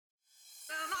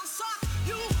suck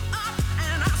you up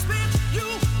and I'll spit you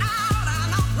out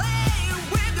and I'll play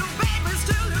with you, baby,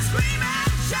 still you scream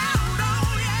and shout,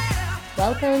 oh yeah.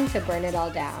 Welcome to Burn It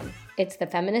All Down. It's the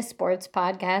feminist sports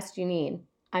podcast you need.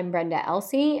 I'm Brenda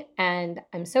Elsey, and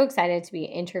I'm so excited to be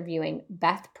interviewing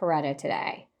Beth Perretta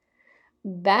today.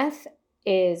 Beth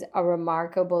is a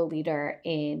remarkable leader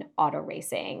in auto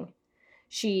racing.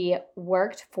 She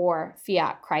worked for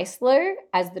Fiat Chrysler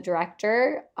as the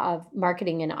director of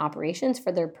marketing and operations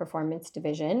for their performance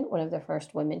division, one of the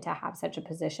first women to have such a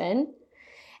position.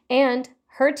 And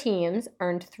her teams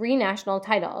earned 3 national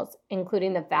titles,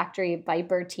 including the Factory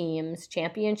Viper Teams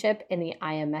Championship in the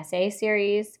IMSA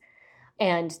Series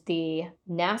and the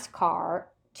NASCAR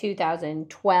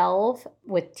 2012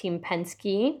 with Team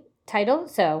Penske title.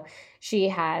 So she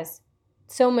has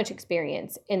so much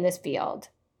experience in this field.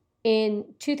 In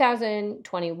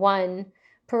 2021,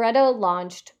 Perretta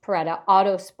launched Perretta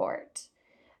Autosport.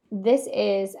 This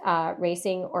is a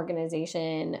racing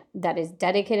organization that is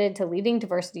dedicated to leading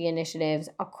diversity initiatives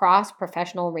across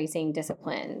professional racing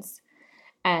disciplines.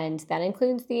 And that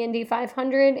includes the Indy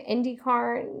 500,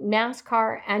 IndyCar,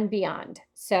 NASCAR, and beyond.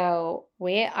 So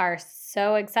we are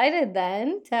so excited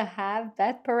then to have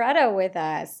Beth Perretta with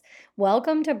us.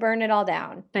 Welcome to Burn It All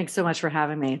Down. Thanks so much for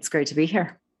having me. It's great to be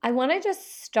here. I want to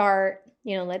just start,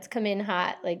 let's come in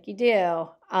hot like you do.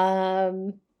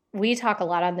 We talk a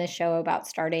lot on this show about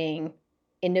starting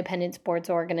independent sports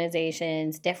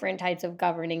organizations, different types of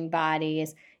governing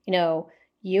bodies.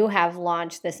 You have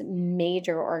launched this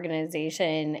major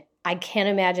organization. I can't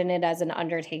imagine it as an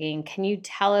undertaking. Can you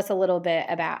tell us a little bit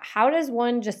about how does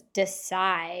one just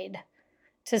decide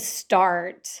to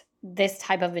start this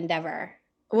type of endeavor?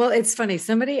 Well, it's funny.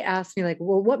 Somebody asked me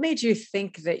what made you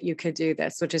think that you could do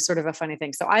this? Which is sort of a funny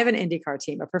thing. So I have an IndyCar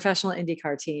team, a professional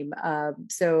IndyCar team.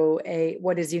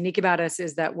 What is unique about us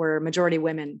is that we're majority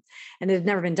women, and it had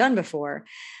never been done before.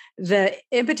 The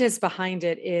impetus behind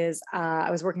it is I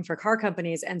was working for car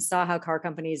companies and saw how car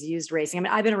companies used racing. I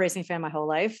mean, I've been a racing fan my whole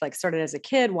life, started as a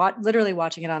kid, literally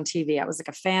watching it on TV. I was like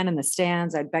a fan in the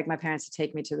stands. I'd beg my parents to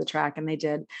take me to the track, and they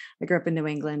did. I grew up in New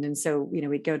England. And so,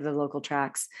 we'd go to the local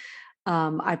tracks.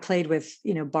 I played with,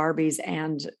 Barbies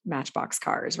and Matchbox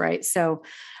cars. Right. So,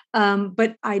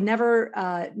 but I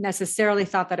never necessarily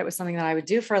thought that it was something that I would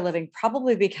do for a living,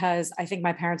 probably because I think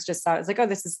my parents just thought it's like, oh,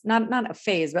 this is not a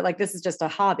phase, but this is just a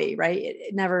hobby. Right.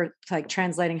 It never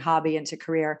translating hobby into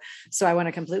career. So I went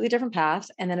a completely different path.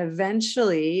 And then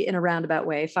eventually in a roundabout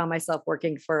way, found myself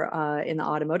working for in the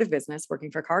automotive business, working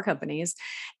for car companies.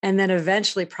 And then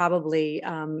eventually probably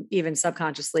even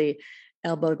subconsciously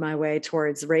elbowed my way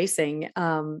towards racing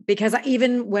because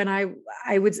even when I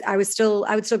would still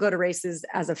go to races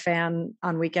as a fan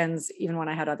on weekends, even when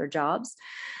I had other jobs.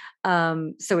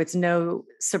 So it's no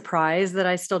surprise that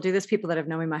I still do this. People that have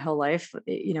known me my whole life,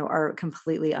 are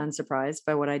completely unsurprised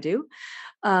by what I do.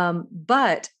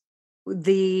 But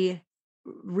the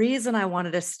reason I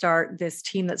wanted to start this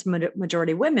team that's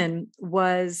majority women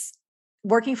was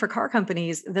working for car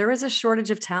companies. There is a shortage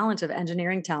of talent, of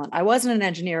engineering talent. I wasn't an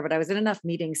engineer, but I was in enough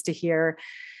meetings to hear,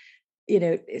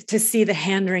 to see the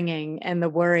hand wringing and the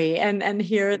worry and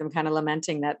hear them kind of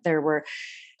lamenting that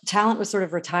talent was sort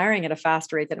of retiring at a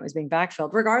faster rate than it was being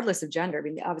backfilled, regardless of gender. I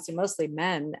mean, obviously mostly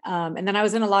men. And then I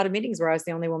was in a lot of meetings where I was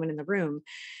the only woman in the room.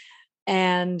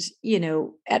 And,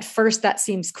 at first that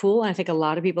seems cool. And I think a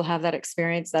lot of people have that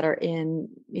experience that are in,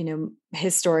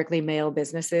 historically male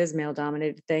businesses, male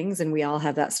dominated things. And we all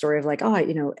have that story of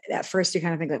at first you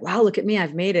kind of think wow, look at me,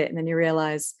 I've made it. And then you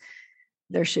realize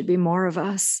there should be more of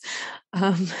us.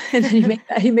 And then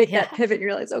you make that pivot and you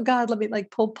realize, oh God, let me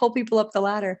pull people up the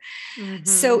ladder. Mm-hmm.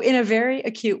 So in a very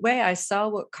acute way, I saw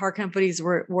what car companies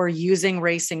were using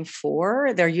racing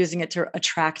for. They're using it to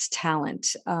attract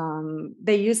talent.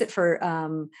 They use it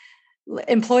for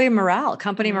employee morale,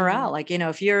 company morale.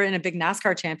 If you're in a big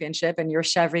NASCAR championship and you're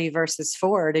Chevy versus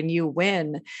Ford and you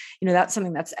win, that's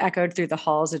something that's echoed through the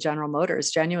halls of General Motors,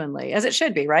 genuinely, as it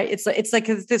should be, right? It's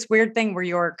this weird thing where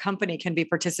your company can be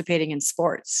participating in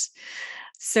sports.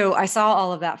 So I saw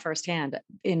all of that firsthand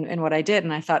in what I did.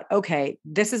 And I thought, okay,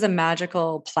 this is a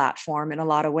magical platform in a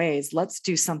lot of ways. Let's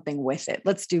do something with it.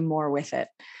 Let's do more with it.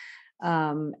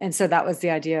 And so that was the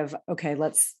idea of, okay,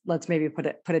 let's maybe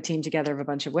put a team together of a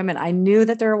bunch of women. I knew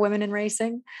that there are women in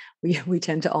racing. We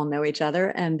tend to all know each other.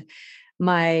 And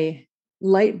my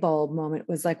light bulb moment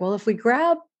was well, if we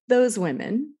grab those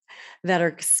women that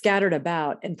are scattered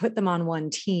about and put them on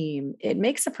one team, it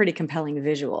makes a pretty compelling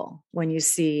visual when you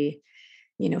see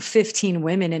 15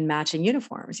 women in matching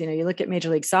uniforms. You look at Major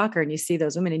League Soccer and you see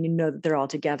those women and that they're all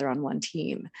together on one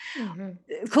team. Mm-hmm.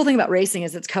 The cool thing about racing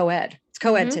is it's co-ed. It's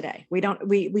co-ed Mhm. today. We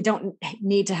don't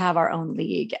need to have our own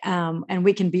league. And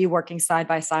we can be working side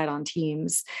by side on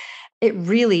teams. It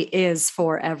really is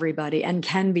for everybody and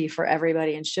can be for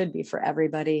everybody and should be for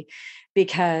everybody,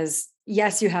 because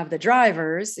yes, you have the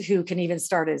drivers who can even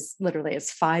start as literally as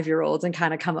 5-year-olds and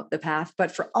kind of come up the path.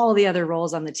 But for all the other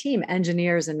roles on the team,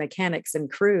 engineers and mechanics and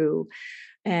crew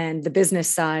and the business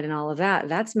side and all of that,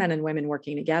 that's men and women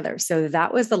working together. So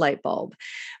that was the light bulb.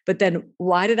 But then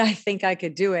why did I think I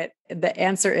could do it? The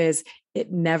answer is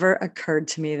it never occurred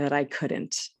to me that I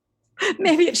couldn't.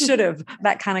 Maybe it should have.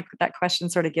 That question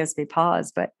sort of gives me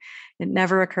pause, but it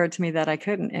never occurred to me that I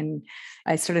couldn't. And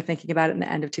I started thinking about it in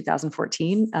the end of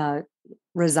 2014,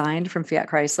 resigned from Fiat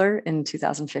Chrysler in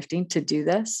 2015 to do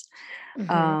this.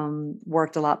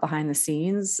 Worked a lot behind the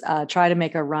scenes, tried to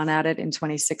make a run at it in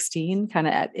 2016, kind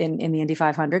of in the Indy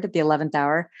 500 at the 11th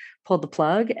hour, pulled the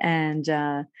plug and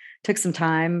took some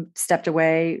time, stepped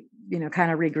away,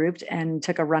 kind of regrouped and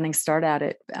took a running start at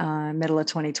it middle of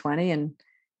 2020. And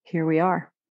here we are.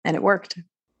 And it worked.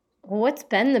 What's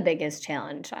been the biggest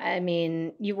challenge? I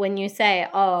mean, when you say,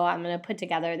 oh, I'm going to put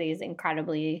together these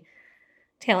incredibly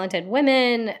talented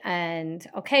women, and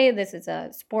okay, this is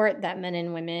a sport that men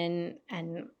and women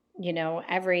and,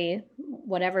 every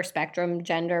whatever spectrum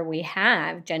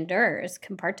genders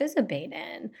can participate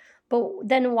in. But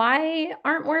then why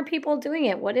aren't more people doing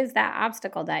it? What is that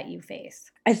obstacle that you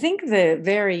face? I think the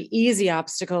very easy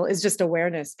obstacle is just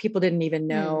awareness. People didn't even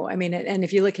know. I mean, and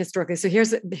if you look historically, so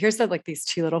here's like these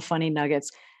two little funny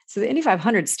nuggets. So the Indy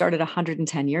 500 started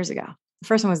 110 years ago. The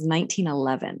first one was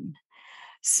 1911.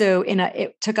 So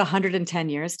it took 110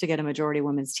 years to get a majority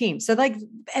women's team. So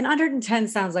and 110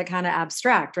 sounds like kind of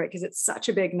abstract, right? Because it's such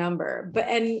a big number. But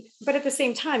at the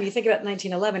same time, you think about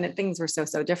 1911 and things were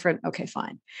so different. Okay,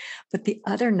 fine. But the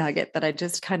other nugget that I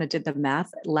just kind of did the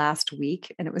math last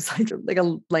week, and it was like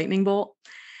a lightning bolt.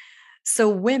 So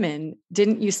women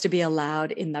didn't used to be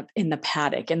allowed in the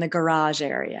paddock, in the garage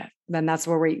area. Then that's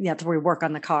where we work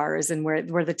on the cars and where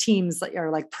the teams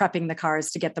are like prepping the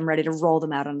cars to get them ready to roll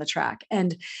them out on the track.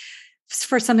 And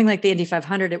for something like the Indy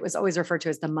 500, it was always referred to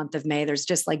as the month of May. There's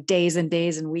just like days and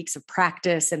days and weeks of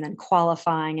practice and then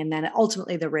qualifying. And then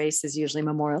ultimately the race is usually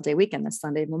Memorial Day weekend, the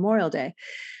Sunday Memorial Day.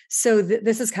 So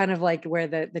this is kind of like where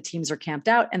the teams are camped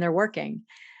out and they're working.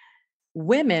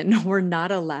 Women were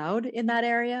not allowed in that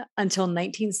area until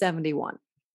 1971.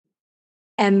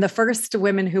 And the first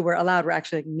women who were allowed were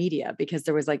actually like media, because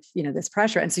there was this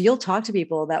pressure. And so you'll talk to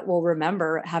people that will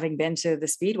remember having been to the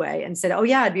Speedway and said, oh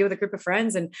yeah, I'd be with a group of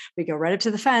friends and we go right up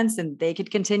to the fence and they could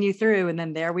continue through. And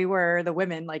then there we were, the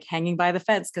women like hanging by the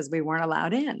fence because we weren't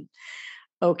allowed in.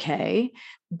 Okay.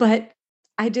 But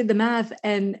I did the math,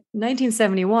 and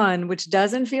 1971, which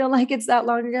doesn't feel like it's that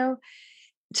long ago,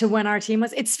 to when our team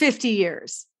was, it's 50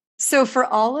 years. So for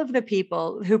all of the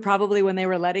people who probably when they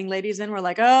were letting ladies in were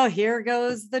like, oh, here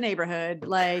goes the neighborhood.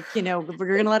 Like, we're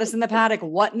going to let us in the paddock.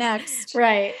 What next?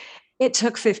 Right. It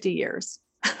took 50 years.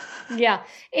 Yeah.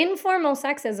 Informal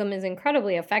sexism is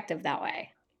incredibly effective that way.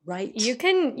 Right. You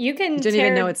didn't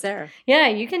even know it's there. Yeah.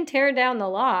 You can tear down the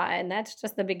law, and that's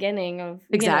just the beginning of,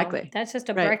 exactly. That's just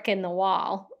a brick in the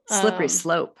wall. Slippery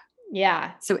slope.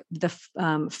 Yeah. So the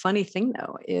funny thing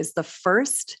though, is the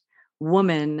first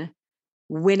woman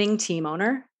winning team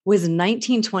owner was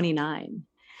 1929.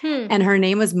 And her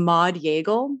name was Maud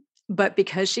Yeagle. But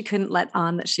because she couldn't let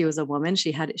on that she was a woman,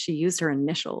 she used her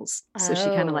initials. So she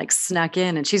kind of like snuck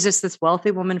in, and she's just this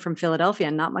wealthy woman from Philadelphia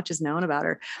and not much is known about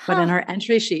her. But in her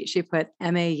entry sheet, she put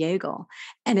M.A. Yeagle.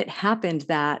 And it happened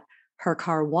that her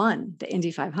car won the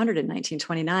Indy 500 in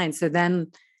 1929. So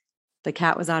then the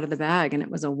cat was out of the bag and it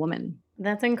was a woman.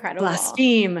 That's incredible.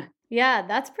 Blaspheme. Yeah,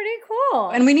 that's pretty cool.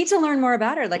 And we need to learn more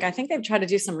about her. Like, I think they've tried to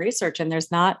do some research and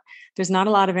there's not a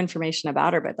lot of information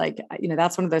about her, but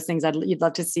that's one of those things you'd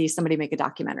love to see somebody make a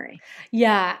documentary.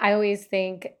 Yeah. I always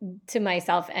think to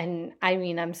myself, and I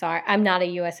mean, I'm sorry, I'm not a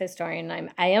US historian.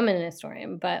 I am an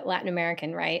historian, but Latin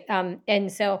American. Right.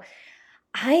 And so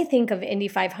I think of Indy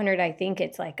 500, I think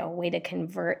it's like a way to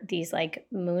convert these like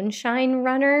moonshine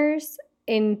runners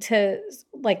into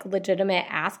like legitimate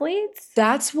athletes.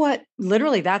 That's how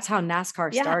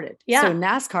NASCAR started. Yeah. So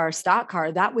NASCAR, stock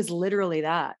car, that was literally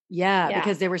that. Yeah.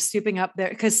 Because they were souping up there,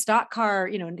 because stock car,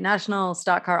 National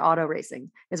Stock Car Auto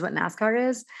Racing is what NASCAR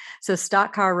is. So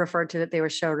stock car referred to that they were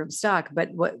showroom stock,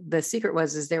 but what the secret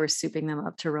was is they were souping them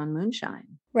up to run moonshine.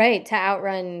 Right. To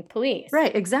outrun police.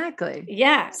 Right. Exactly.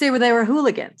 Yeah. So they were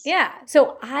hooligans. Yeah.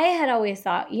 So I had always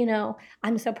thought,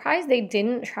 I'm surprised they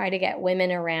didn't try to get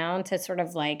women around to sort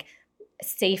of like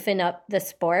safen up the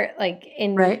sport, like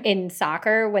Right. in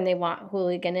soccer when they want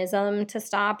hooliganism to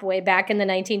stop way back in the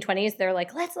 1920s. They're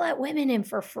like, let's let women in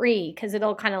for free because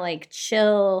it'll kind of like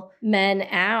chill men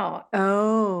out.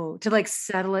 Oh, to like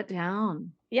settle it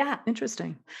down. Yeah.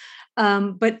 Interesting.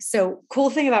 But so cool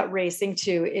thing about racing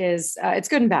too is it's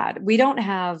good and bad. We don't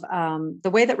have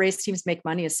the way that race teams make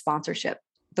money is sponsorship.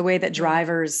 The way that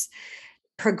drivers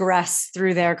progress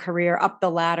through their career up the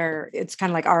ladder, it's kind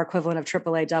of like our equivalent of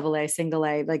AAA, AA, single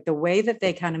A. Like the way that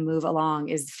they kind of move along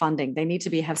is funding. They need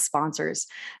to have sponsors.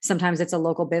 Sometimes it's a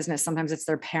local business. Sometimes it's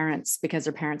their parents because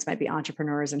their parents might be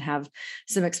entrepreneurs and have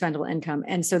some expendable income.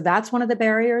 And so that's one of the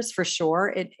barriers for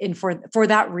sure. And for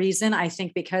that reason, I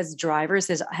think because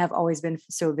drivers have always been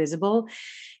so visible,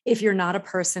 if you're not a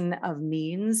person of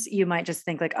means, you might just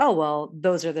think like, oh, well,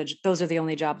 those are the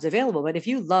only jobs available. But if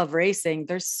you love racing,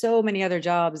 there's so many other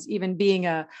jobs, even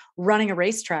running a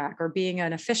racetrack or being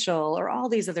an official or all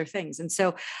these other things. And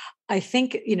so I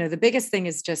think, the biggest thing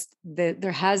is just that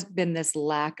there has been this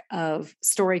lack of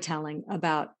storytelling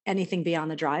about anything beyond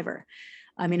the driver.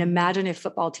 I mean, imagine if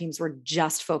football teams were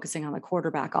just focusing on the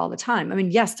quarterback all the time. I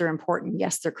mean, yes, they're important.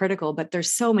 Yes, they're critical, but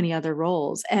there's so many other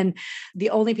roles. And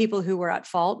the only people who were at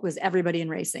fault was everybody in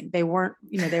racing. They weren't,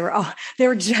 they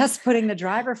were just putting the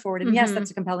driver forward. And yes,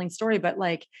 that's a compelling story, but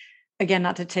like, again,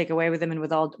 not to take away with them and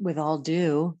with all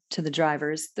due to the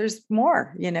drivers, there's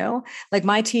more, like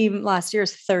my team last year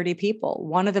is 30 people.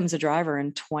 One of them's a driver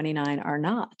and 29 are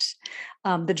not.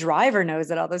 The driver knows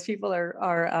that all those people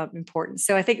are important.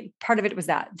 So I think part of it was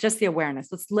that, just the awareness.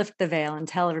 Let's lift the veil and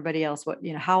tell everybody else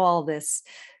how all this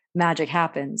magic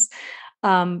happens.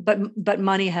 But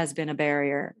money has been a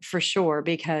barrier for sure,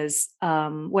 because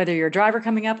whether you're a driver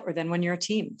coming up or then when you're a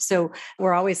team. So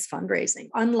we're always fundraising,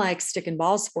 unlike stick and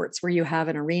ball sports where you have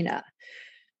an arena.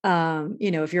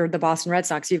 If you're the Boston Red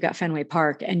Sox, you've got Fenway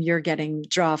Park and you're getting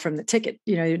draw from the ticket,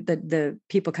 the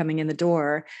people coming in the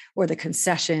door or the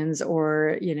concessions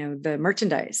or, the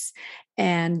merchandise.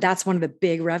 And that's one of the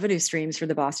big revenue streams for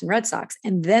the Boston Red Sox.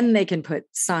 And then they can put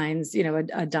signs,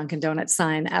 a Dunkin' Donuts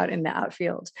sign out in the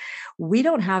outfield. We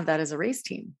don't have that as a race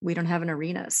team. We don't have an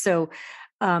arena. So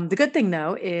the good thing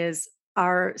though is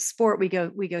our sport, we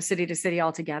go city to city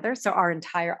all together. So our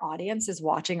entire audience is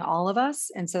watching all of us.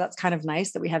 And so that's kind of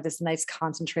nice that we have this nice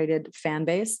concentrated fan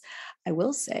base. I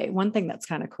will say one thing that's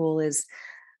kind of cool is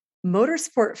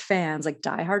motorsport fans, like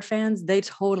diehard fans, they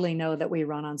totally know that we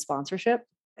run on sponsorship.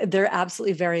 They're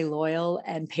absolutely very loyal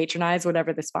and patronize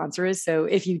whatever the sponsor is. So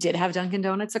if you did have Dunkin'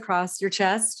 Donuts across your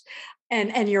chest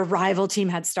and your rival team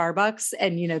had Starbucks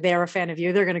and, they're a fan of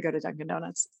you, they're going to go to Dunkin'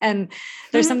 Donuts. And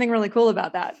there's something really cool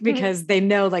about that because they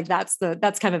know like that's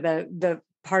kind of the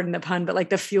pardon the pun, but like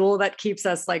the fuel that keeps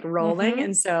us like rolling.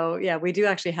 And so, yeah, we do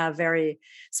actually have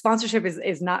sponsorship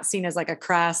is not seen as like a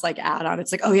crass, like add-on.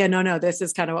 It's like, oh yeah, no, this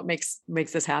is kind of what makes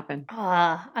this happen.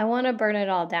 I want to burn it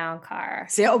all down, car.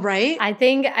 See, oh, right. I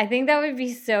think that would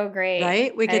be so great.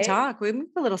 Right. We could talk. We make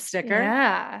a little sticker.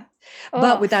 Yeah.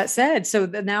 But with that said, so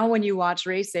now when you watch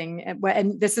racing,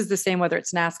 and this is the same, whether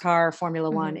it's NASCAR,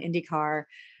 Formula One, IndyCar,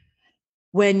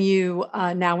 when you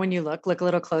look a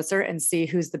little closer and see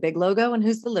who's the big logo and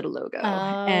who's the little logo.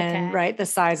 And right, the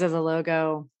size of the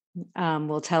logo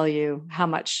will tell you how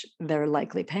much they're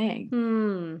likely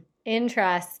paying.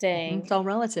 Interesting. It's all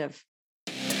relative.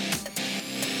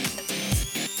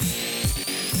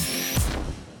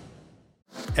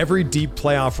 Every deep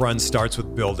playoff run starts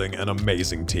with building an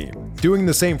amazing team. Doing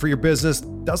the same for your business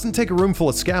doesn't take a room full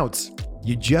of scouts.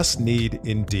 You just need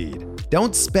Indeed.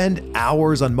 Don't spend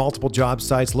hours on multiple job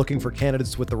sites looking for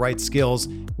candidates with the right skills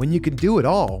when you can do it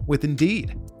all with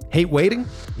Indeed. Hate waiting?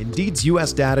 Indeed's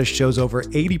US data shows over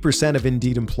 80% of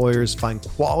Indeed employers find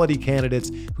quality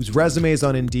candidates whose resumes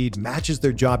on Indeed matches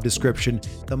their job description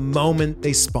the moment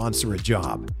they sponsor a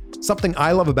job. Something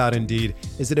I love about Indeed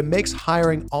is that it makes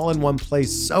hiring all in one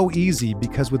place so easy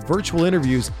because with virtual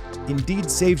interviews, Indeed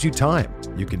saves you time.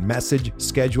 You can message,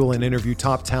 schedule, and interview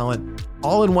top talent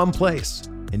all in one place.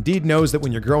 Indeed knows that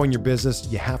when you're growing your business,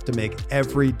 you have to make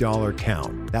every dollar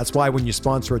count. That's why when you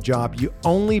sponsor a job, you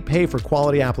only pay for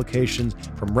quality applications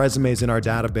from resumes in our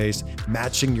database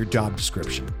matching your job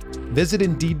description. Visit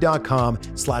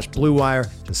Indeed.com/Blue Wire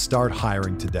to start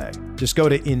hiring today. Just go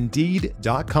to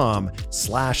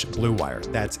Indeed.com/Blue Wire.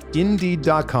 That's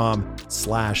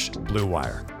Indeed.com/Blue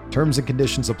Wire. Terms and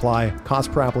conditions apply.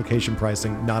 Cost per application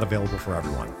pricing not available for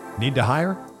everyone. Need to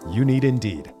hire? You need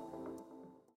Indeed.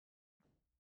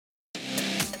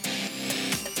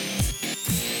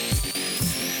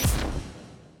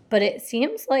 But it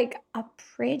seems like a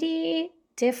pretty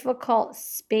difficult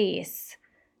space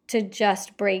to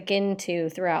just break into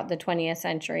throughout the 20th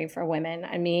century for women.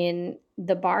 I mean,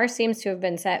 the bar seems to have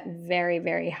been set very,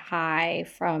 very high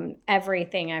from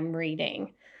everything I'm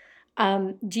reading.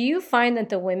 Do you find that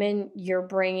the women you're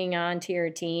bringing onto your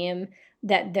team,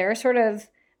 that they're sort of,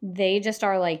 they just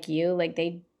are like you, like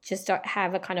they just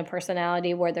have a kind of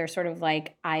personality where they're sort of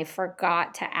like, I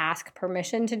forgot to ask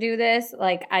permission to do this.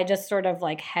 Like I just sort of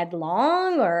like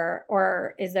headlong,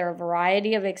 or is there a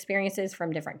variety of experiences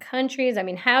from different countries? I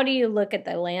mean, how do you look at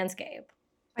the landscape?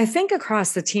 I think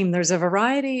across the team, there's a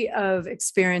variety of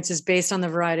experiences based on the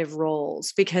variety of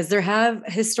roles, because there have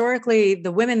historically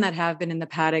the women that have been in the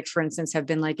paddock, for instance, have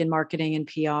been like in marketing and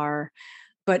PR.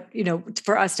 But,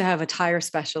 for us to have a tire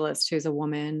specialist who's a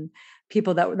woman,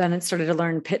 people that then started to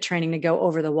learn pit training to go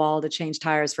over the wall to change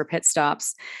tires for pit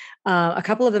stops. A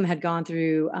couple of them had gone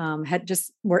through,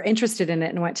 were interested in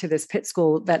it and went to this pit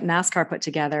school that NASCAR put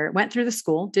together, went through the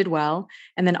school, did well,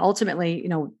 and then ultimately,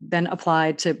 then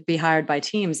applied to be hired by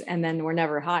teams and then were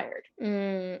never hired.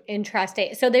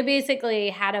 Interesting. So they basically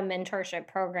had a mentorship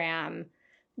program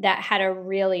that had a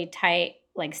really tight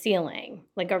like ceiling,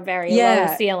 like a very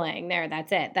low ceiling there.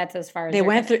 That's it. That's as far as they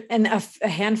went through, and a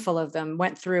handful of them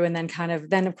went through and then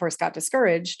then of course got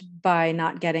discouraged by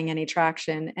not getting any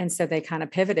traction. And so they kind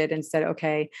of pivoted and said,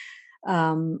 okay,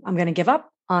 I'm going to give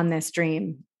up on this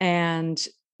dream, and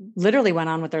literally went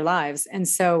on with their lives. And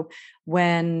so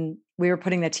when we were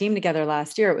putting the team together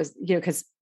last year, it was, because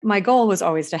my goal was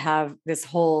always to have this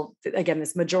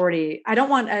majority. I don't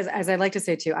want, as I like to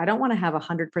say too, I don't want to have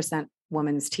 100%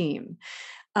 women's team,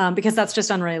 because that's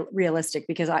just unrealistic.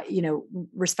 Because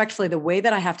respectfully, the way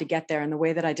that I have to get there and the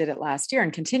way that I did it last year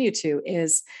and continue to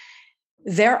is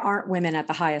there aren't women at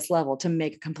the highest level to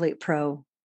make a complete pro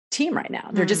team right now.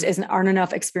 There just aren't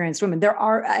enough experienced women. There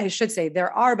are,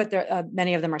 but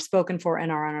many of them are spoken for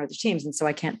and are on other teams. And so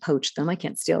I can't poach them. I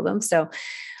can't steal them. So,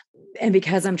 and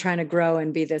because I'm trying to grow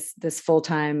and be this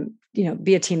full-time,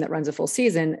 be a team that runs a full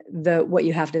season, what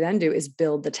you have to then do is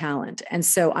build the talent. And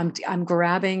so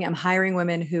I'm hiring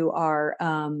women who are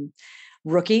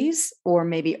rookies or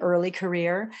maybe early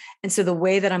career. And so the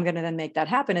way that I'm going to then make that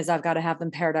happen is I've got to have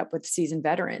them paired up with seasoned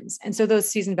veterans. And so those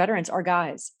seasoned veterans are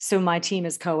guys. So my team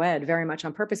is co-ed very much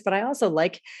on purpose, but I also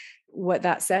like what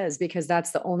that says, because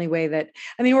that's the only way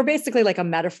we're basically like a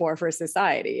metaphor for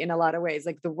society in a lot of ways.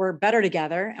 Like we're better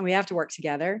together and we have to work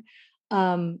together.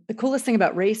 The coolest thing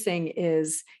about racing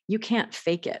is you can't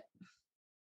fake it.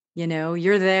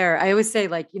 You're there. I always say,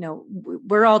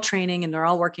 we're all training and they're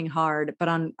all working hard, but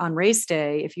on race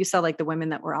day, if you saw like the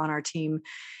women that were on our team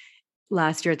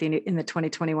last year in the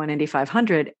 2021 Indy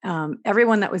 500,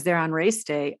 everyone that was there on race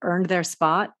day earned their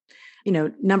spot.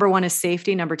 Number one is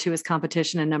safety, number two is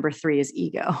competition, and number three is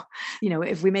ego.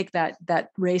 If we make that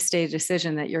race day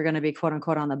decision that you're going to be quote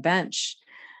unquote on the bench,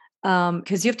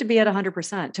 because you have to be at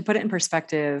 100%. To put it in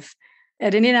perspective,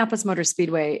 at Indianapolis Motor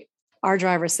Speedway, our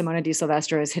driver, Simona Di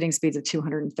Silvestro, is hitting speeds of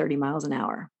 230 miles an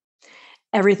hour.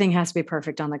 Everything has to be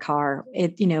perfect on the car.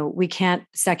 We can't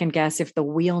second guess if the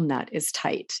wheel nut is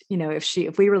tight.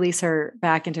 If we release her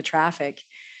back into traffic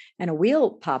and a wheel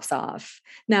pops off.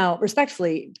 Now,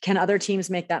 respectfully, can other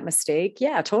teams make that mistake?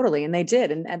 Yeah, totally. And they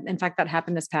did. And in fact, that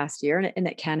happened this past year, and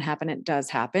it can happen. It does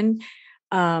happen.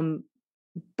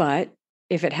 But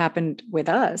if it happened with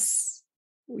us,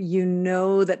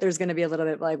 that there's going to be a little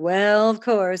bit like, well, of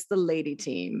course, the lady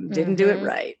team didn't do it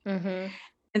right. Mm-hmm.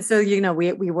 And so,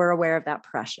 we were aware of that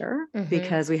pressure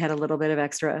because we had a little bit of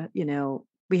extra,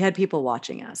 we had people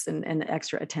watching us and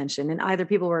extra attention, and either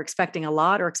people were expecting a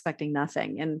lot or expecting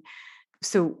nothing. And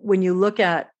so when you look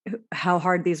at how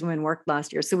hard these women worked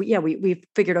last year, so we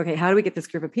figured, okay, how do we get this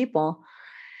group of people?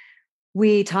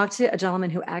 We talked to a gentleman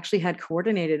who actually had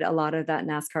coordinated a lot of that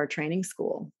NASCAR training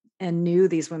school and knew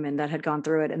these women that had gone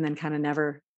through it and then kind of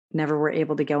never were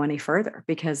able to go any further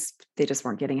because they just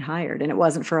weren't getting hired. And it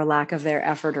wasn't for a lack of their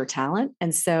effort or talent.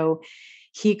 And so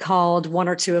he called one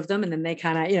or two of them, and then they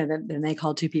kind of, then they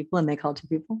called two people and they called two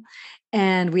people.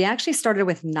 And we actually started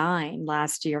with 9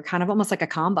 last year, kind of almost like a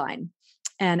combine.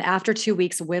 And after 2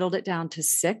 weeks, whittled it down to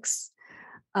 6.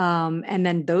 And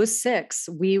then those 6,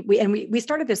 we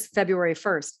started this February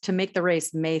 1st to make the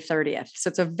race May 30th. So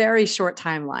it's a very short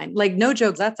timeline. Like, no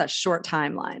jokes, that's a short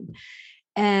timeline.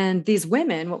 And these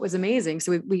women, what was amazing,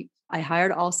 so I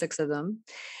hired all 6 of them.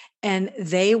 And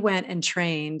they went and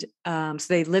trained. So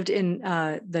they lived in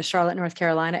the Charlotte, North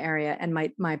Carolina area. And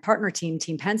my partner team,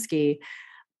 Team Penske,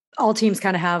 all teams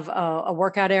kind of have a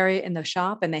workout area in the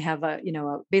shop, and they have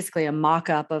basically a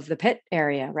mock-up of the pit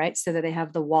area, right? So that they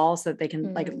have the wall so that they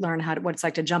can like learn what it's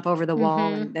like to jump over the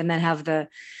wall, and then have the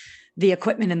the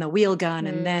equipment and the wheel gun.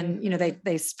 And then, Mhm.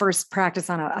 they first practice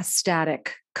on a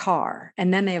static car.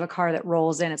 And then they have a car that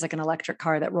rolls in. It's like an electric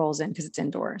car that rolls in because it's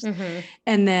indoors. Mhm.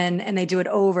 And they do it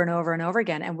over and over and over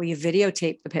again. And we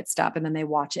videotape the pit stop and then they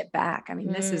watch it back. I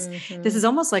mean, this is Mhm.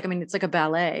 almost like, it's like a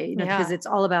ballet, because Yeah. it's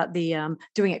all about the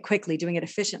doing it quickly, doing it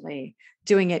efficiently,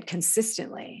 doing it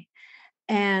consistently.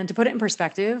 And to put it in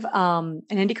perspective, an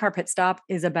IndyCar pit stop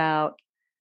is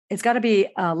it's got to be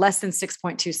less than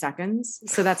 6.2 seconds.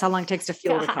 So that's how long it takes to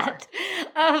fuel the car. God.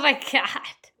 Oh my God.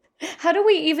 How do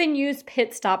we even use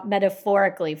pit stop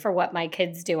metaphorically for what my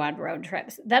kids do on road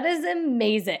trips? That is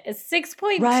amazing. It's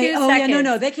 6.2 Right. Oh, seconds. yeah.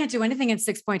 No, they can't do anything in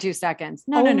 6.2 seconds.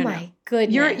 No, Oh no, no, no. my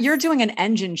goodness. You're doing an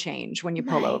engine change when you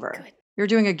pull My over. good- You're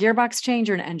doing a gearbox change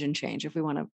or an engine change, if we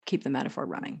want to keep the metaphor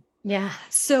running. Yeah.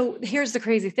 So here's the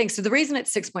crazy thing. So the reason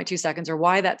it's 6.2 seconds, or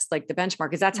why that's like the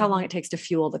benchmark, is that's how long it takes to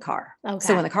fuel the car. Okay.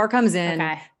 So when the car comes in,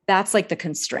 Okay. that's like the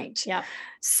constraint. Yep.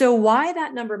 So why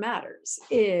that number matters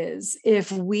is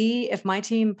if my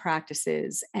team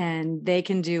practices and they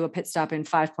can do a pit stop in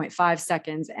 5.5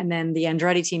 seconds, and then the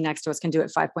Andretti team next to us can do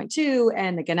it 5.2,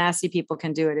 and the Ganassi people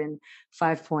can do it in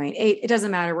 5.8, it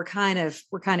doesn't matter. We're kind of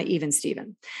even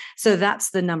Steven. So that's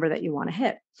the number that you want to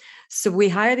hit. So we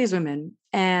hire these women,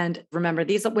 and remember,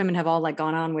 these women have all like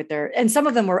gone on with and some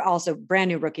of them were also brand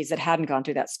new rookies that hadn't gone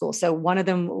through that school. So one of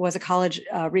them was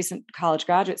a recent college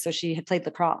graduate. So she had played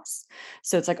lacrosse.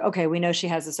 So it's like, okay, we know she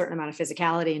has a certain amount of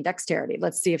physicality and dexterity.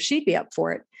 Let's see if she'd be up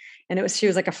for it. And she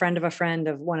was like a friend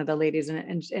of one of the ladies,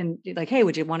 and like, hey,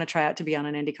 would you want to try out to be on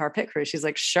an IndyCar pit crew? She's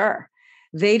like, sure.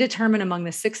 They determined among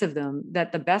the 6 of them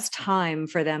that the best time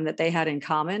for them that they had in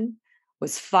common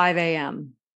was 5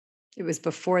 a.m. It was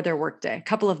before their workday. A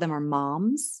couple of them are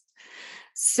moms.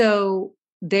 So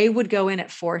they would go in at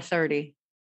 4:30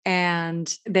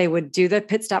 and they would do the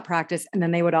pit stop practice. And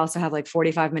then they would also have like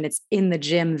 45 minutes in the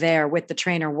gym there with the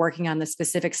trainer working on the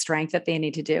specific strength that they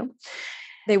need to do.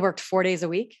 They worked 4 days a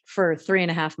week for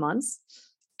 3.5 months.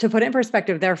 To put it in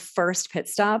perspective, their first pit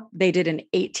stop, they did in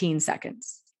 18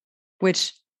 seconds,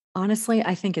 which honestly,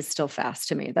 I think is still fast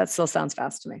to me. That still sounds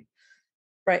fast to me.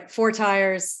 Right. 4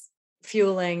 tires,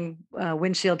 fueling,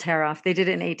 windshield tear off. They did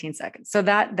it in 18 seconds. So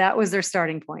that was their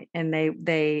starting point. And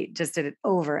they just did it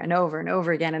over and over and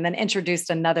over again, and then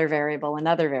introduced another variable.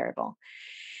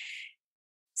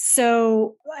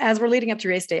 So as we're leading up to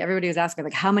race day, everybody was asking,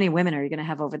 like, how many women are you going to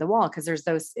have over the wall? Because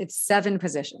it's 7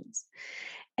 positions.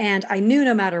 And I knew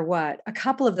no matter what, a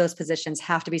couple of those positions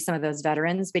have to be some of those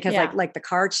veterans, because Yeah. like the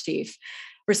car chief,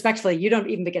 respectfully, you don't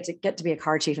even get to be a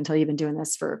car chief until you've been doing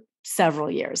this for several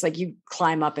years. Like you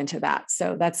climb up into that.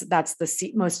 So that's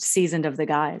the most seasoned of the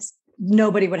guys.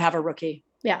 Nobody would have a rookie.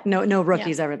 Yeah. No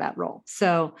rookies over that role.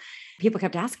 So people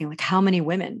kept asking, like, how many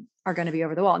women are going to be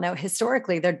over the wall? Now,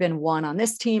 historically, there'd been 1 on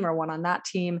this team or 1 on that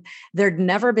team. There'd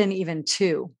never been even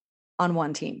 2 on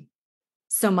one team.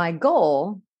 So my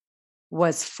goal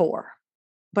was 4,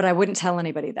 but I wouldn't tell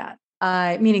anybody that.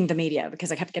 Meaning the media,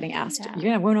 because I kept getting asked, Yeah. you're going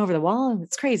to have women over the wall?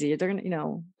 It's crazy. They're going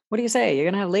to, what do you say? You're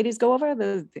going to have ladies go over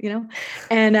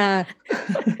and I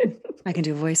can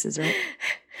do voices, right?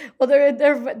 Well,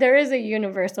 there is a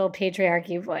universal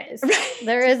patriarchy voice. Right.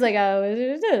 There is like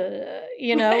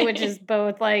which is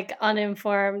both like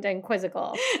uninformed and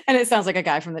quizzical. And it sounds like a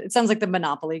guy it sounds like the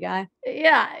Monopoly guy.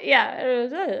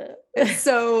 Yeah.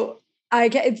 So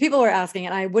people were asking,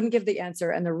 and I wouldn't give the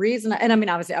answer. And the reason,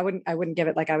 obviously I wouldn't give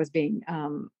it like I was being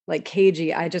like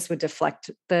cagey. I just would deflect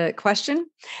the question.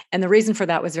 And the reason for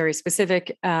that was very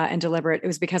specific and deliberate. It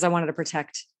was because I wanted to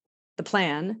protect the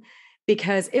plan.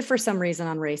 Because if for some reason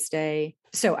on race day,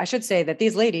 so I should say that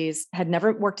these ladies had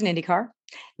never worked in IndyCar.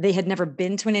 They had never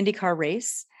been to an IndyCar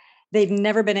race. They'd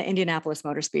never been at Indianapolis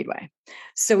Motor Speedway.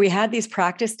 So we had these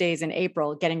practice days in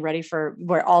April, getting ready for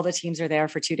where all the teams are there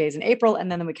for 2 days in April.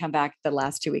 And then we come back the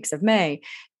last 2 weeks of May.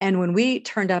 And when we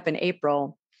turned up in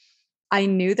April, I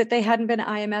knew that they hadn't been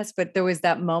IMS, but there was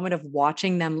that moment of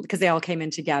watching them, because they all came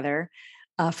in together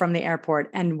from the airport,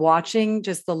 and watching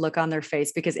just the look on their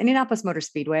face, because Indianapolis Motor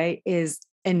Speedway is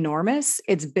enormous.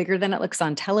 It's bigger than it looks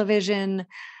on television.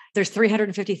 There's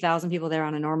 350,000 people there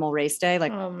on a normal race day.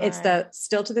 Like it's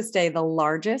still to this day, the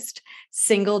largest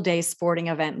single day sporting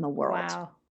event in the world. Wow.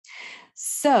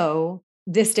 So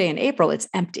this day in April, it's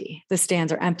empty. The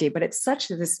stands are empty, but it's such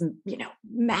this,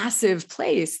 massive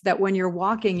place that when you're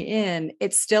walking in,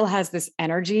 it still has this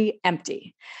energy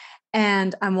empty.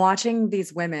 And I'm watching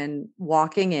these women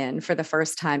walking in for the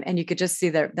first time, and you could just see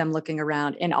them looking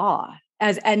around in awe,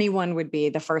 as anyone would be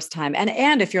the first time.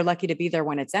 And if you're lucky to be there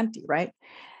when it's empty, right?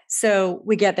 So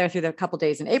we get there through the couple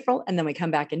days in April, and then we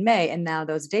come back in May. And now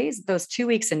those 2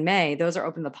 weeks in May, those are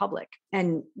open to the public.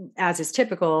 And as is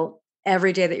typical,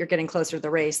 every day that you're getting closer to the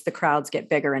race, the crowds get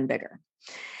bigger and bigger.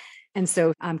 And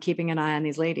so I'm keeping an eye on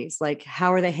these ladies. Like,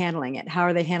 how are they handling it? How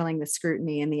are they handling the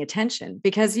scrutiny and the attention?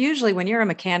 Because usually when you're a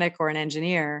mechanic or an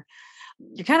engineer,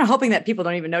 you're kind of hoping that people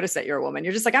don't even notice that you're a woman.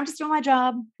 You're just like, I'm just doing my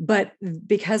job. But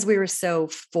because we were so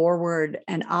forward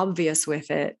and obvious with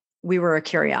it, we were a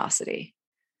curiosity.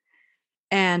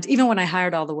 And even when I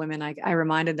hired all the women, I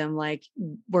reminded them, like,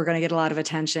 we're going to get a lot of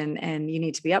attention and you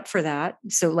need to be up for that.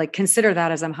 So like, consider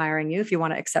that as I'm hiring you, if you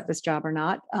want to accept this job or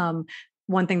not.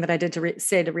 One thing that I did to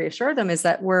say to reassure them is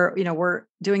that we're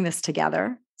doing this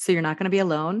together. So you're not going to be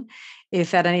alone.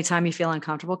 If at any time you feel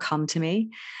uncomfortable, come to me.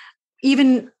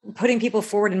 Even putting people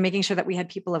forward and making sure that we had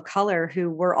people of color who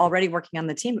were already working on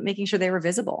the team, but making sure they were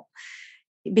visible.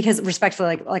 Because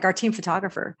respectfully, like our team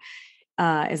photographer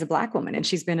is a Black woman, and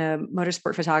she's been a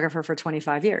motorsport photographer for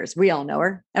 25 years. We all know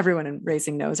her. Everyone in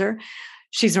racing knows her.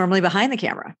 She's normally behind the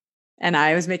camera. And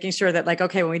I was making sure that, like,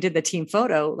 okay, when we did the team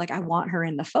photo, like, I want her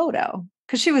in the photo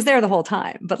because she was there the whole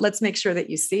time, but let's make sure that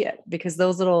you see it, because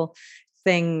those little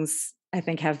things I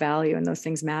think have value, and those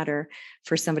things matter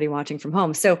for somebody watching from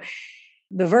home. So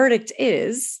the verdict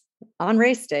is, on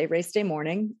race day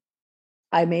morning,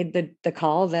 I made the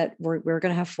call that we're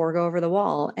going to have 4 go over the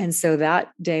wall. And so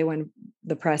that day when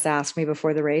the press asked me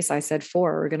before the race, I said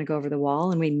 4 are going to go over the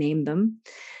wall, and we named them.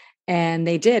 And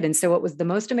they did. And so what was the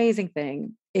most amazing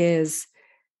thing is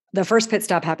the first pit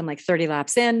stop happened like 30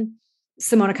 laps in.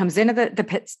 Simona comes into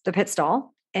the pit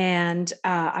stall, and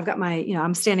I've got my,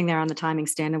 I'm standing there on the timing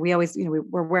stand, and we always,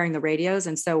 we're wearing the radios.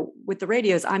 And so with the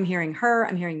radios, I'm hearing her,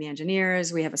 I'm hearing the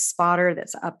engineers. We have a spotter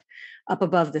that's up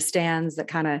above the stands that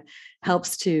kind of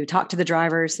helps to talk to the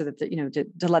drivers so that,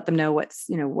 to let them know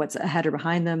what's ahead or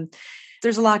behind them.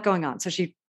 There's a lot going on. So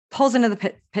she pulls into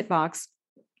the pit box.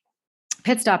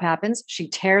 Pit stop happens. She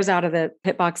tears out of the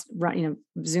pit box,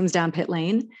 zooms down pit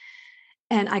lane.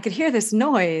 And I could hear this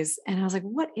noise. And I was like,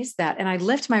 what is that? And I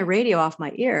lift my radio off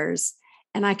my ears,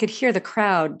 and I could hear the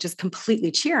crowd just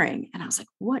completely cheering. And I was like,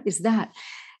 what is that?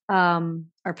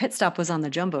 Our pit stop was on the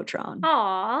Jumbotron.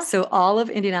 Aww. So all of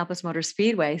Indianapolis Motor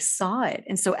Speedway saw it.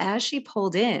 And so as she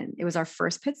pulled in, it was our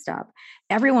first pit stop.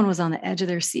 Everyone was on the edge of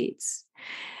their seats.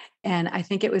 And I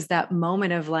think it was that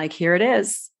moment of like, here it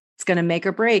is. It's going to make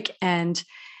or break. And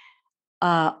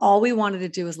all we wanted to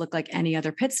do was look like any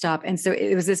other pit stop. And so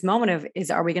it was this moment of,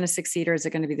 are we going to succeed, or is it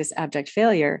going to be this abject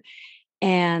failure?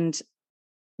 And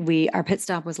our pit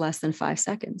stop was less than 5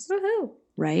 seconds. Woohoo.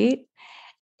 Right?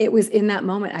 It was in that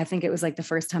moment, I think it was like the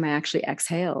first time I actually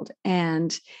exhaled.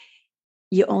 And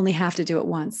you only have to do it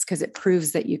once, because it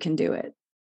proves that you can do it.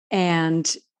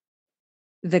 And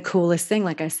the coolest thing,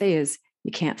 like I say, is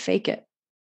you can't fake it.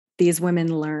 These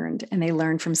women learned, and they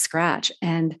learned from scratch.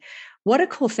 And what a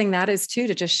cool thing that is too,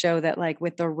 to just show that, like,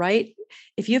 with the right,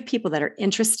 if you have people that are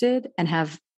interested and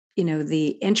have, the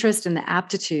interest and the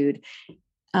aptitude,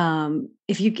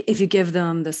 if you give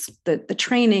them the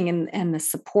training and the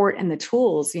support and the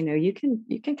tools, you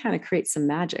can kind of create some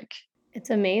magic.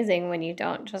 It's amazing when you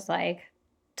don't just like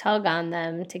tug on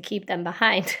them to keep them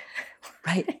behind.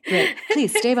 Right.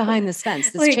 Please stay behind this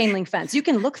fence, this Like, chain link fence. You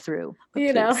can look through,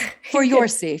 but please, for your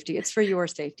safety. It's for your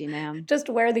safety, ma'am. Just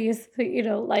wear these,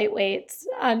 lightweights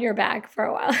on your back for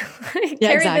a while. Yeah,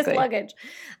 Carry exactly. this luggage.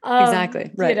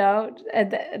 Exactly. Right.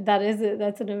 And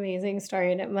that's an amazing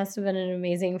story, and it must have been an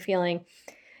amazing feeling.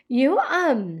 You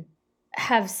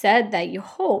have said that you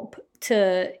hope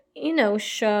to,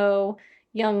 show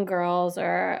young girls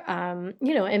or,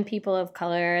 and people of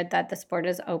color that the sport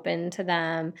is open to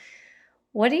them.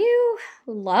 What do you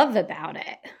love about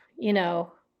it?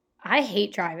 I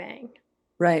hate driving.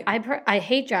 Right. I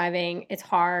hate driving. It's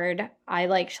hard. I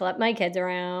schlep my kids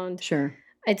around. Sure.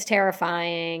 It's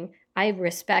terrifying. I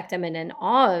respect them and in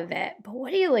awe of it. But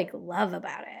what do you love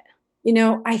about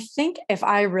it? I think if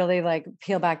I really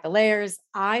peel back the layers,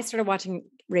 I started watching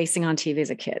racing on TV as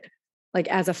a kid,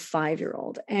 as a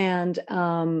 5-year-old. And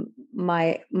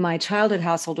my childhood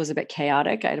household was a bit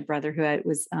chaotic. I had a brother who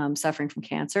was suffering from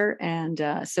cancer.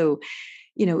 And so,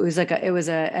 it was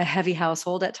a heavy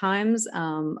household at times,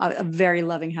 a very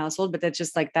loving household, but that's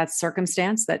just that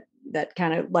circumstance that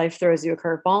kind of life throws you a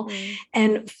curveball. Mm.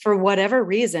 And for whatever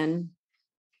reason,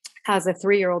 as a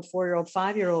 3-year-old, 4-year-old,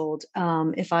 5-year-old,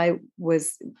 if I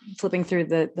was flipping through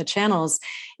the channels,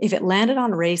 if it landed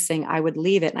on racing, I would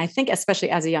leave it. And I think especially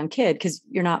as a young kid, because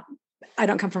I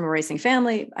don't come from a racing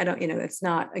family. I don't,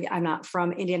 I'm not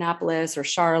from Indianapolis or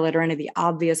Charlotte or any of the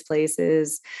obvious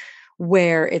places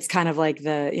where it's kind of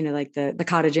the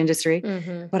cottage industry.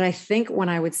 Mm-hmm. But I think when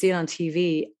I would see it on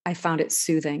TV, I found it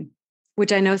soothing,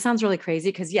 which I know sounds really crazy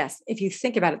because yes, if you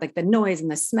think about it, like the noise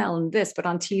and the smell and this, but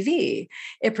on TV,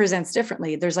 it presents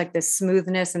differently. There's like this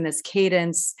smoothness and this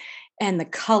cadence and the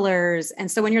colors. And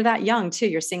so when you're that young too,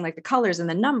 you're seeing like the colors and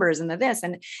the numbers and the this.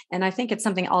 And I think it's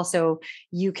something also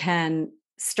you can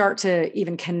start to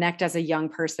even connect as a young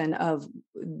person of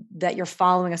that you're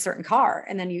following a certain car.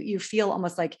 And then you feel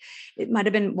almost like it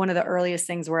might've been one of the earliest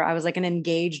things where I was like an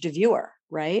engaged viewer,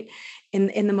 right?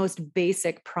 In the most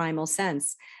basic primal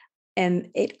sense. And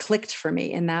it clicked for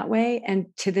me in that way. And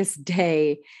to this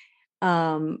day,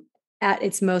 at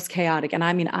its most chaotic. And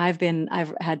I mean, I've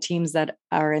had teams that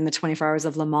are in the 24 hours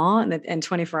of Le Mans and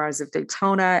 24 hours of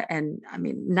Daytona and I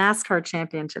mean, NASCAR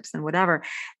championships and whatever.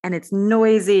 And it's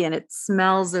noisy and it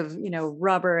smells of,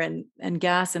 rubber and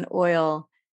gas and oil.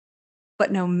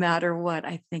 But no matter what,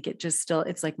 I think it just still,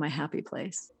 it's like my happy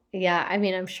place. Yeah, I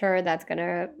mean, I'm sure that's going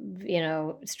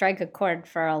to, strike a chord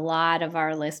for a lot of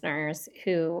our listeners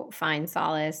who find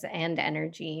solace and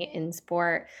energy in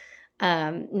sport,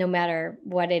 no matter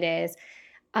what it is.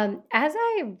 As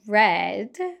I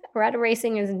read, Baretta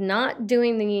Racing is not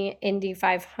doing the Indy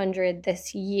 500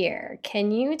 this year.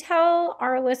 Can you tell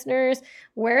our listeners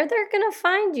where they're going to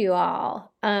find you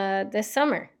all this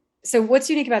summer? So what's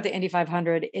unique about the Indy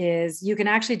 500 is you can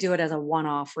actually do it as a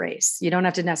one-off race. You don't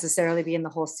have to necessarily be in the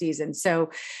whole season. So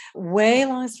way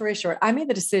long story short, I made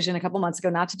the decision a couple months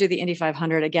ago not to do the Indy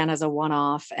 500 again as a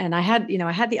one-off. And I had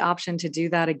the option to do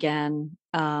that again.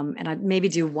 And I'd maybe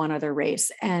do one other race.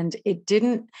 And it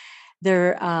didn't,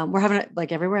 we're having it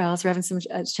like everywhere else. We're having some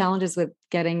challenges with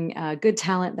getting good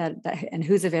talent that and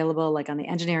who's available, like on the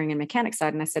engineering and mechanic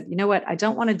side. And I said, you know what? I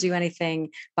don't want to do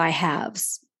anything by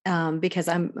halves. Because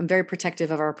I'm very protective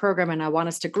of our program and I want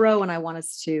us to grow and I want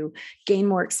us to gain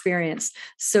more experience.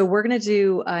 So we're going to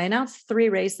do, I announced 3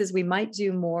 races. We might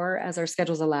do more as our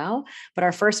schedules allow, but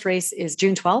our first race is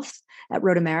June 12th at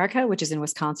Road America, which is in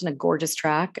Wisconsin, a gorgeous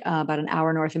track, about an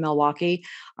hour north of Milwaukee.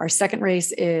 Our second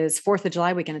race is 4th of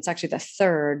July weekend. It's actually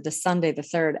the Sunday, the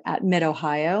 3rd at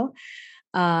Mid-Ohio.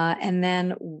 And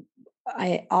then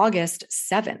August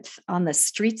 7th on the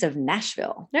streets of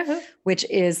Nashville, which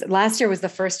is last year was the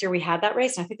first year we had that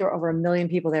race. And I think there were over 1 million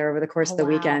people there over the course of the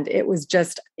weekend. It was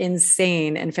just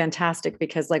insane and fantastic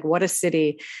because like what a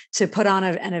city to put on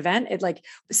an event.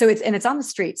 It's on the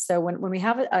streets. So when we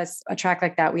have a track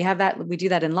like that, we do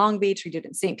that in Long Beach. We do it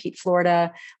in St. Pete,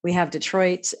 Florida. We have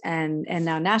Detroit and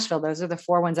now Nashville. Those are the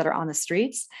 4 ones that are on the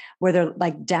streets where they're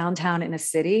like downtown in a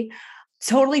city.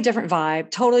 Totally different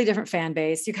vibe, totally different fan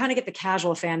base. You kind of get the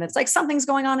casual fan that's like, something's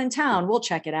going on in town. We'll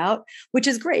check it out, which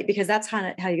is great because that's kind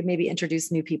of how you maybe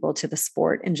introduce new people to the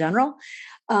sport in general.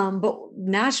 But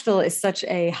Nashville is such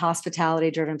a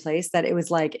hospitality driven place that it was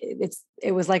like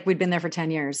we'd been there for 10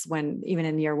 years even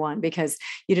in year 1, because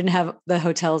you didn't have the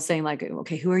hotels saying like,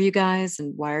 okay, who are you guys?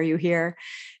 And why are you here?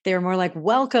 They were more like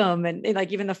welcome. And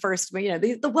like even the first,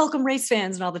 the welcome race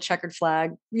fans and all the checkered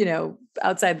flag,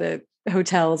 outside the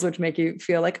hotels, which make you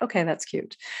feel like, okay, that's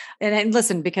cute. And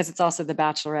listen, because it's also the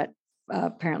Bachelorette,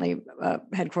 apparently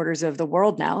headquarters of the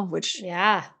world now, which,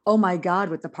 oh my God,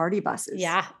 with the party buses.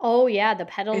 Yeah. Oh yeah. The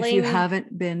pedaling. If you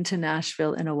haven't been to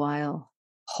Nashville in a while,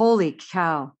 holy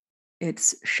cow.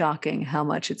 It's shocking how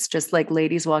much it's just like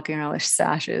ladies walking around with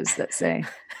sashes that say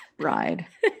bride.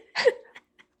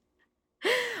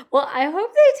 Well, I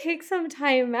hope they take some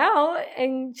time out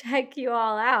and check you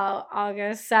all out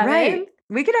August 7th. Right.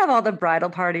 We could have all the bridal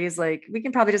parties. Like we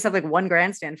can probably just have like one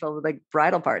grandstand filled with like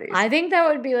bridal parties. I think that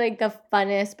would be like the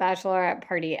funnest bachelorette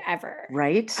party ever.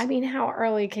 Right. I mean, how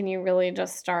early can you really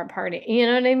just start partying? You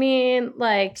know what I mean?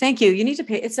 Like, thank you. You need to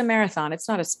pay. It's a marathon. It's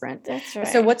not a sprint. That's right.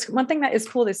 So what's one thing that is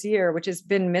cool this year, which has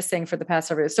been missing for the past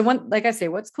several years. So like I say,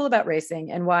 what's cool about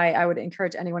racing and why I would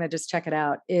encourage anyone to just check it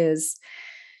out is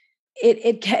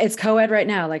it's co-ed right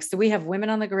now. Like, so we have women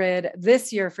on the grid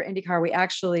this year for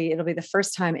IndyCar. It'll be the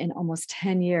first time in almost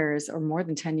 10 years or more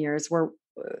than 10 years where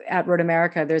at Road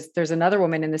America, there's another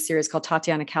woman in the series called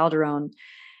Tatiana Calderon,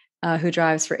 who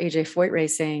drives for AJ Foyt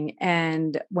Racing.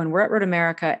 And when we're at Road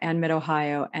America and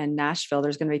Mid-Ohio and Nashville,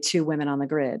 there's going to be 2 women on the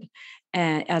grid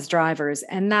and as drivers.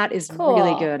 And that is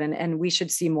really good. And we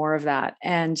should see more of that.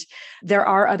 And there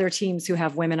are other teams who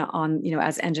have women on,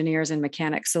 as engineers and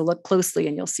mechanics. So look closely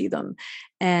and you'll see them.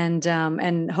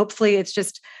 And hopefully it's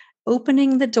just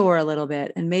opening the door a little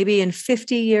bit. And maybe in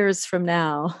 50 years from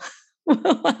now,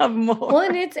 we'll have more. Well,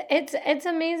 and it's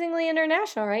amazingly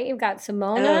international, right? You've got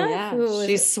Simona, Oh, yeah.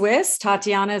 She's Swiss.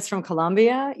 Tatiana is from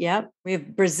Colombia. Yep. We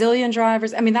have Brazilian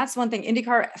drivers. I mean, that's one thing.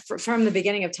 IndyCar from the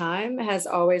beginning of time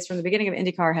from the beginning of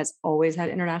IndyCar has always had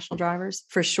international drivers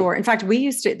for sure. In fact, the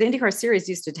IndyCar series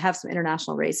used to have some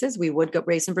international races. We would go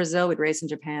race in Brazil, we'd race in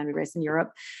Japan, we'd race in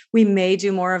Europe. We may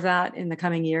do more of that in the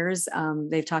coming years.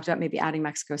 They've talked about maybe adding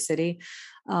Mexico City.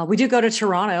 We do go to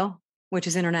Toronto, which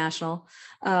is international,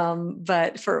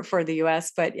 but for the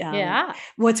US. But yeah.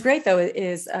 What's great though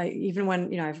is even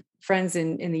when I have friends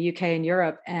in the UK and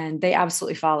Europe, and they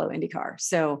absolutely follow IndyCar.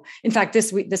 So in fact,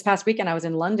 this past weekend I was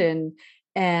in London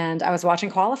and I was watching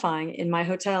qualifying in my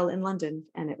hotel in London,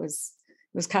 and it was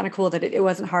kind of cool that it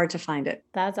wasn't hard to find it.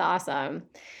 That's awesome.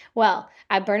 Well,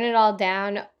 at Burn It All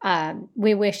Down,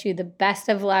 we wish you the best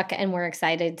of luck, and we're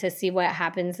excited to see what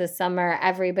happens this summer.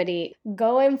 Everybody,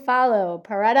 go and follow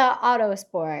Paretta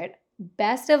Autosport.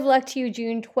 Best of luck to you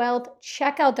June 12th.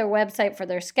 Check out their website for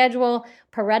their schedule,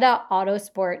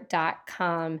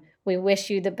 ParettaAutosport.com. We wish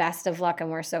you the best of luck,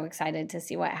 and we're so excited to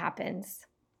see what happens.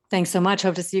 Thanks so much.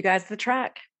 Hope to see you guys at the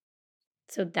track.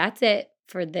 So that's it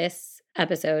for this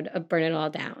episode of Burn It All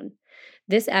Down.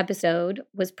 This episode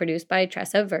was produced by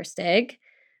Tressa Verstig.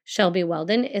 Shelby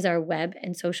Weldon is our web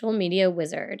and social media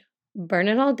wizard. Burn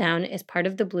It All Down is part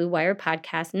of the Blue Wire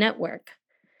Podcast Network.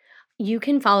 You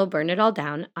can follow Burn It All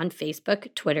Down on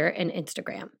Facebook, Twitter, and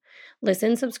Instagram.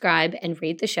 Listen, subscribe, and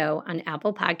rate the show on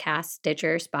Apple Podcasts,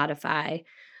 Stitcher, Spotify,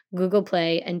 Google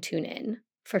Play, and TuneIn.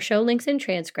 For show links and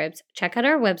transcripts, check out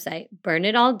our website,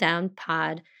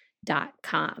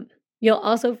 burnitalldownpod.com. You'll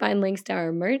also find links to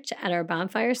our merch at our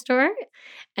Bonfire store.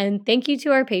 And thank you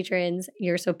to our patrons.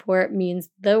 Your support means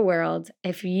the world.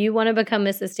 If you want to become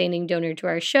a sustaining donor to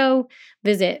our show,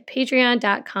 visit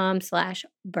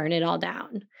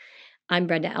patreon.com/burnitalldown. I'm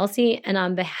Brenda Elsey, and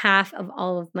on behalf of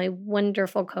all of my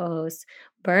wonderful co-hosts,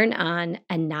 burn on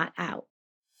and not out.